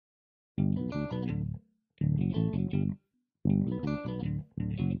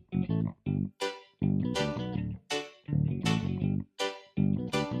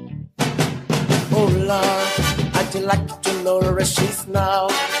Oh Lord, I'd like to know where she's now,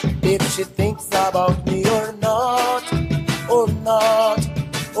 if she thinks about me or not. Or not.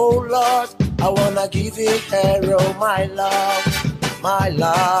 Oh Lord, I wanna give her all my love, my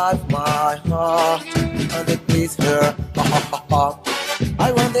life, my heart, and it please her.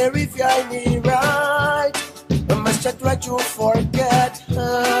 I wonder if I me right, I must I try to forget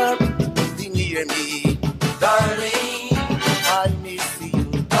her. Be near me, darling, I miss you,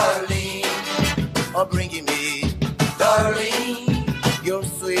 darling. Oh, bringing me, darling, your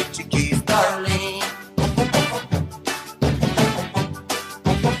sweet kiss, darling.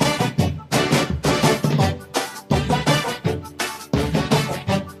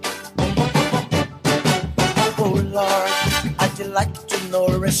 Oh Lord, I'd like to know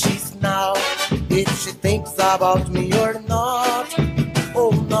where she's now, if she thinks about me or not.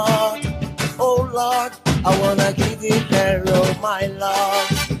 Oh not, oh Lord, I wanna give her all my love,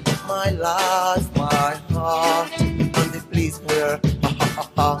 my life, my heart, and it please her.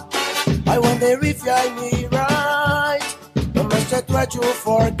 I wonder if I me right, I must I try to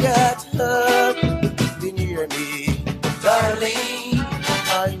forget her. Be near me, darling,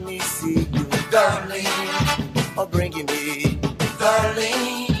 I miss you, darling. Oh, bringing me,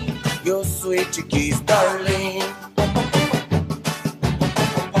 darling, your sweet kiss, darling.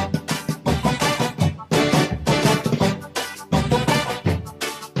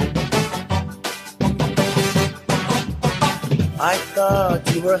 I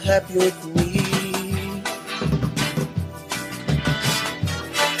thought you were happy with me,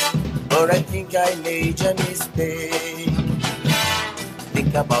 but I think I made a mistake.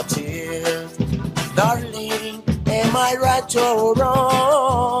 Think about it, darling, am I right or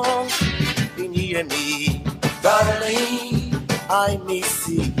wrong? Be near me, darling, I miss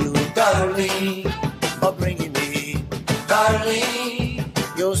you, darling. For bringing me, darling,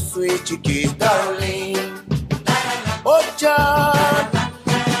 your sweet kiss, darling. Oh Jah,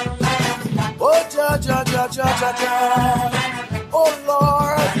 oh Jah, Jah, Jah, Jah, Jah, Jah. Oh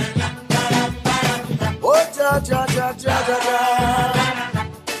Lord, oh Jah, Jah, Jah, Jah, Jah, Jah.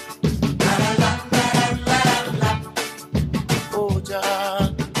 Oh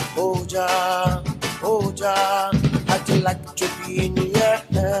Jah, oh Jah, oh Jah, I'd like to be near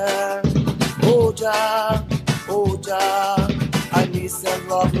her. Oh Jah, oh Jah, I miss and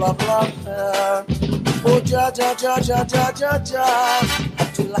love, love, love her. Oh Jah, Jah, Jah, Jah, Jah, Jah, Jah,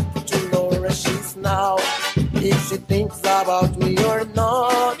 I'd like to know where she's now, if she thinks about me or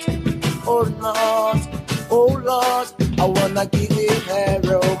not. Or not. Oh Lord, I wanna give her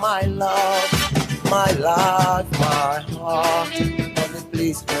all my love, my life, my heart, and it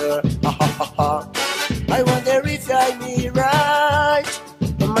please her. I wonder if I me right,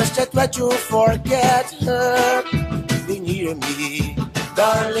 I must I try to forget her. Be near me,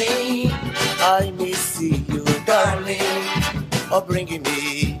 darling, I miss you, darling. Oh, bringing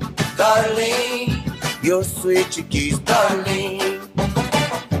me, darling, your sweet kiss, darling.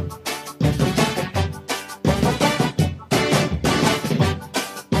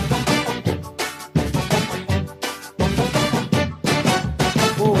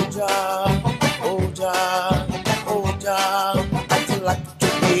 Oh Jah, oh Jah, oh Jah, I'd like to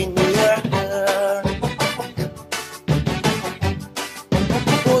be near her.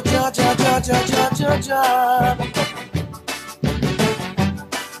 Oh Jah, Jah, Jah, Jah, Jah, Jah, Jah,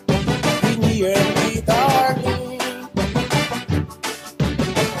 be near